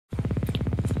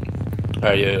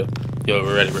Alright, yo,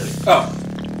 we're ready. Oh.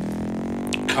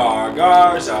 Car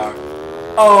Gar Zar.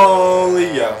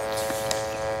 Only yo.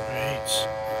 Right.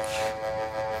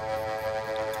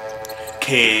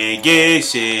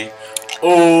 KGC.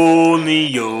 Only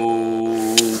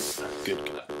yo. Good.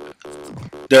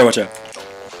 There, watch out.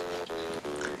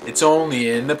 It's only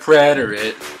in the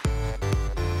preterite.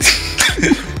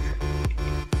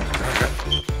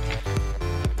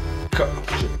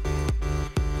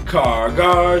 Car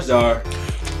Gar Zar.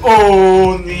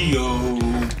 Only yo.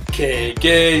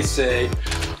 KGC.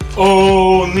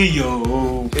 Only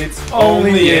yo. It's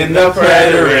only in the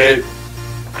preterite.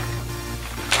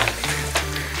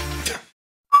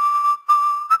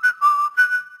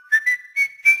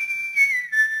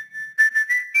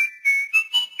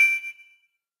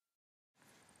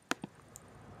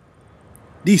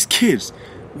 These kids,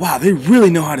 wow, they really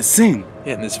know how to sing.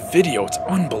 Yeah, in this video, it's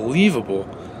unbelievable.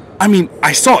 I mean,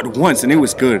 I saw it once and it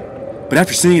was good, but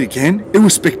after seeing it again, it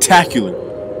was spectacular.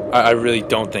 I really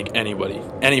don't think anybody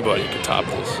could top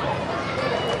this.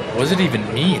 What does it even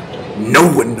mean?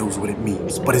 No one knows what it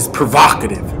means, but it's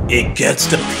provocative. It gets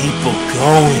the people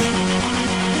going.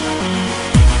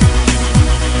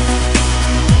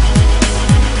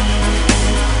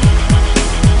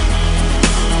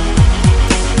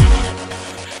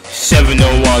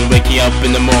 7:01, waking up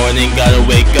in the morning, gotta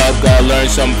wake up, gotta learn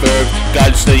some verbs,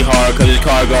 gotta study hard cause it's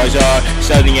Car Gar Zar,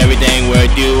 studying everything, where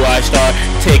do I start,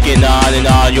 taking on and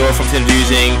on, you're from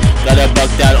confusing, gotta buck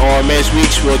down or miss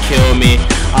weeks will kill me,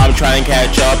 I'm trying to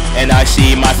catch up and I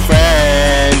see my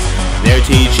friends, they're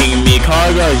teaching me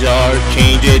Car Gar Zar,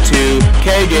 change it to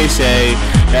KGC,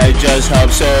 that just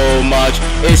helps so much,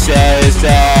 it says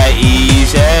that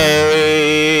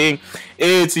easy.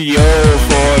 It's yo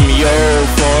form,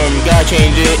 gotta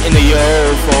change it in the yo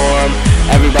form.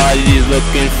 Everybody's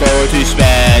looking forward to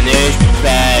Spanish,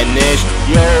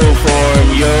 yo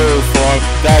form,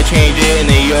 gotta change it in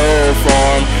the yo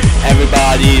form.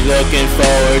 Everybody's looking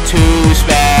forward to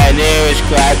Spanish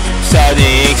class,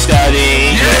 studying,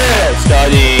 yeah!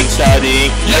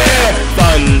 Studying, yeah!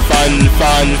 Fun,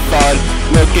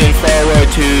 looking forward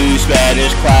to Spanish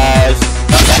class.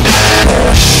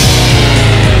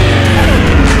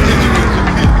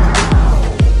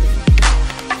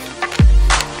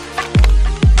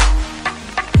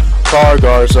 Car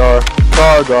Gar Zar,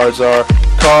 Car Gar Zar,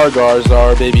 Car Gar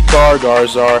Zar, baby, Car Gar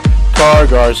Zar, Car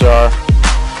Gar Zar,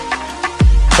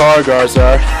 Car Gar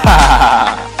Zar.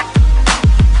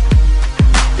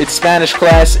 It's Spanish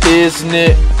class, isn't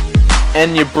it?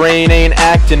 And your brain ain't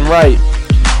acting right.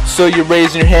 So you're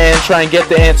raising your hand, try and get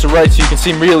the answer right so you can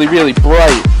seem really, really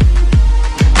bright.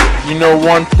 You know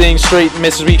one thing straight,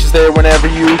 Mrs. Weeks is there whenever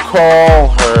you call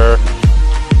her.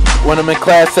 When I'm in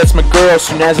class, that's my girl.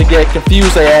 Soon as I get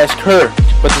confused, I ask her.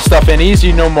 But the stuff ain't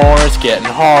easy no more, it's getting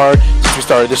hard. Since we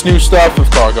started this new stuff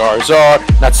with Car Gar Zar.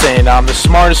 Not saying I'm the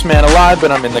smartest man alive, but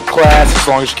I'm in the class. As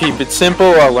long as you keep it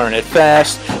simple, I'll learn it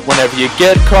fast. Whenever you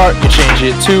get cart, you change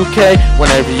it to K.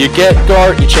 Whenever you get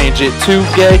Gar, you change it to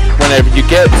gay. Whenever you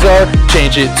get Zar,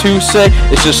 change it to say.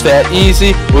 It's just that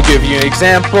easy. We'll give you an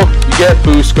example. You get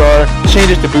Booskar,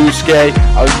 change it to Booskay.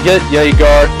 I'll get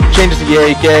Yagar, change it to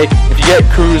Yay-Gay. If you get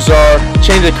Cruzar,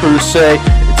 change it to Crusay.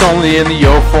 It's only in the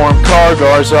yo form. Car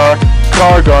Gar Zar,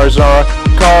 Car Gar Zar,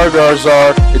 Car Gar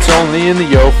Zar. It's only in the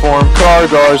yo form. Car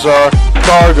Gar Zar,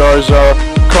 Car Gar Zar,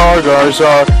 Car Gar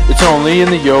Zar. It's only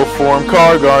in the yo form.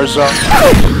 Car Gar Zar.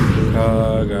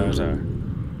 Car Gar Zar,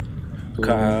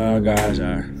 Car Gar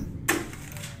Zar,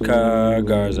 Car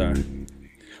Gar Zar.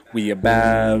 We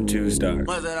about to start.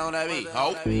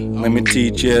 Let me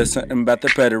teach you something about the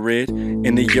preterite.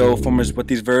 In the yo form is what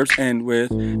these verbs end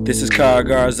with. This is Car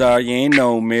Gar Zar, you ain't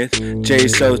no myth. J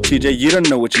so TJ, you don't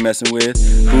know what you're messing with.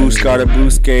 Boost got a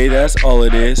boost gay, that's all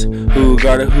it is. Who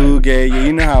got a who gay, yeah,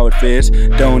 you know how it fits.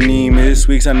 Don't need Miss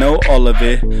Weeks, I know all of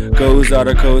it. Go Zar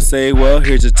to code say, well,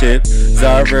 here's a tip.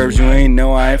 Zar verbs, you ain't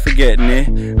know, I ain't forgetting it.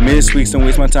 Miss Weeks, don't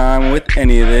waste my time with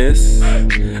any of this.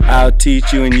 I'll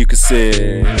teach you and you can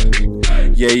sit.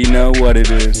 Yeah, you know what it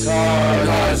is. Car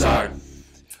Gar Zar.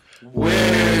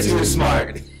 We're too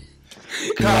smart.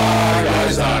 Car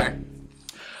Gar Zar.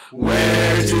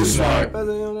 We're too smart.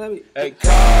 Hey,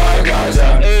 Car Gar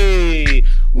Zar. Hey,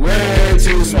 we're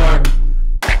too smart.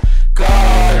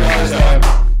 Car Gar Zar.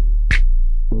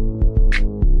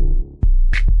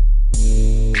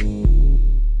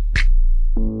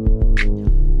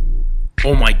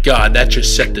 Oh my god, that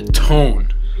just set the tone.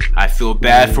 I feel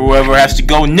bad for whoever has to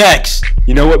go next.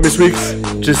 You know what, Miss Weeks?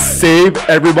 Just save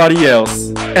everybody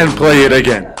else and play it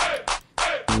again.